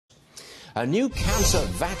A new cancer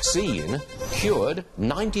vaccine cured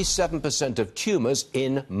 97% of tumours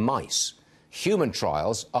in mice. Human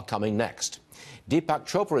trials are coming next. Deepak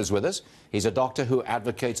Chopra is with us. He's a doctor who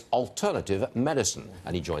advocates alternative medicine,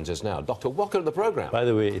 and he joins us now. Doctor, welcome to the program. By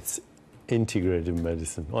the way, it's integrative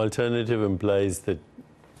medicine. Alternative implies that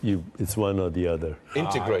it's one or the other.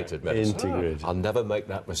 Integrated medicine. Integrated. I'll never make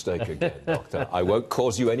that mistake again, doctor. I won't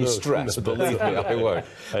cause you any stress, believe me, I won't.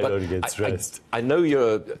 I don't get stressed. I know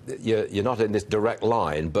you're not in this direct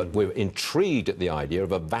line, but we're intrigued at the idea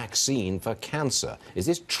of a vaccine for cancer. Is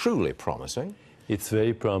this truly promising? It's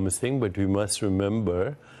very promising, but we must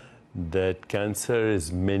remember that cancer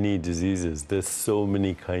is many diseases. There's so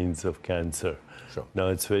many kinds of cancer. Sure. Now,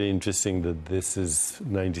 it's very interesting that this is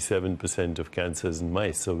 97% of cancers in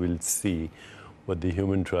mice, so we'll see what the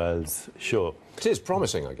human trials show. It is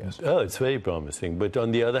promising, I guess. Oh, it's very promising. But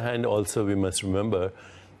on the other hand, also we must remember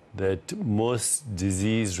that most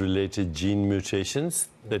disease-related gene mutations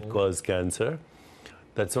that cause cancer,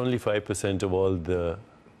 that's only 5% of all the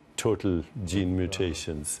total gene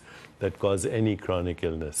mutations that cause any chronic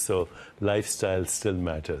illness. So lifestyle still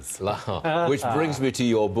matters. Which brings me to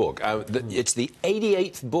your book. It's the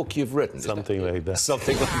 88th book you've written. Something like that.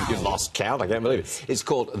 Something like you've lost count. I can't believe it. It's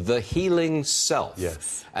called The Healing Self.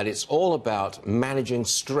 Yes. And it's all about managing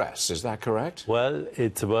stress. Is that correct? Well,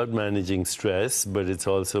 it's about managing stress, but it's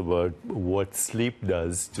also about what sleep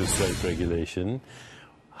does to self-regulation,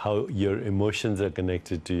 how your emotions are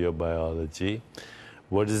connected to your biology.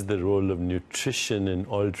 What is the role of nutrition in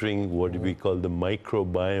altering what we call the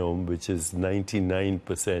microbiome, which is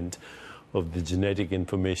 99% of the genetic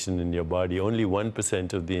information in your body. Only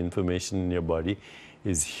 1% of the information in your body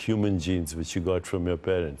is human genes, which you got from your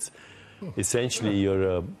parents. Essentially,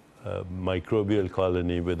 you're a microbial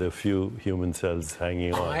colony with a few human cells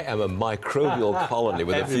hanging on. I am a microbial colony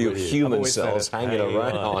with a few human cells hanging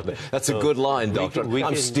around. That's a good line, Doctor.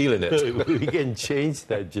 I'm stealing it. We can change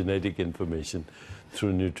that genetic information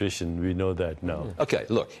through nutrition. We know that now. Okay,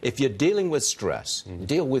 look, if you're dealing with stress,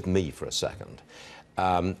 deal with me for a second.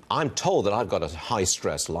 I'm told that I've got a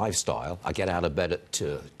high-stress lifestyle. I get out of bed at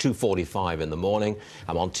 2:45 in the morning.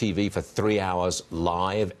 I'm on TV for 3 hours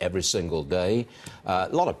live every single day. A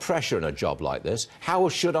lot of pressure in a job like this. How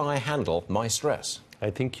should I handle my stress? I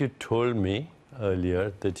think you told me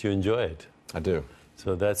earlier that you enjoy it. I do.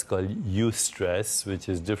 So that's called eustress, which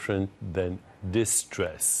is different than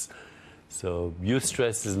distress. So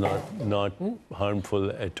eustress is not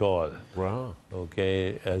harmful at all. Wow.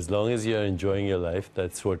 Okay, as long as you're enjoying your life,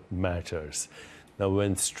 that's what matters. Now,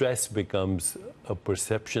 when stress becomes a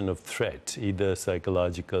perception of threat, either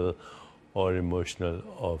psychological or emotional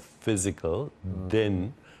or physical,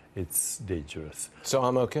 then it's dangerous. So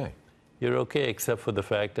I'm okay? You're okay, except for the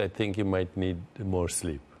fact I think you might need more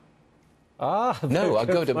sleep. No, I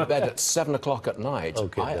go to bed at 7 o'clock at night.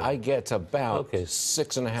 Okay, I get about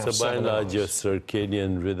 6.5, So by and large, hours. your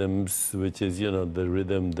circadian rhythms, which is, the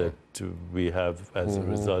rhythm that we have as a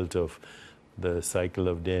result of the cycle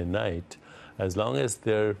of day and night, as long as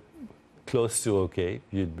they're close to okay,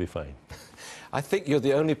 you'd be fine. I think you're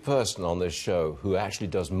the only person on this show who actually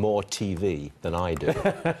does more TV than I do,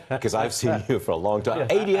 because I've seen you for a long time.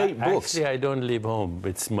 88 books. Actually, I don't leave home.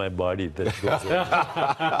 It's my body that goes on.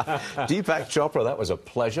 Deepak Chopra, that was a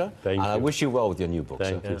pleasure. Thank you. And I wish you well with your new book.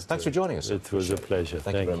 Thank you. Thanks for joining us. It was a pleasure.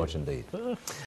 Thank you very much indeed.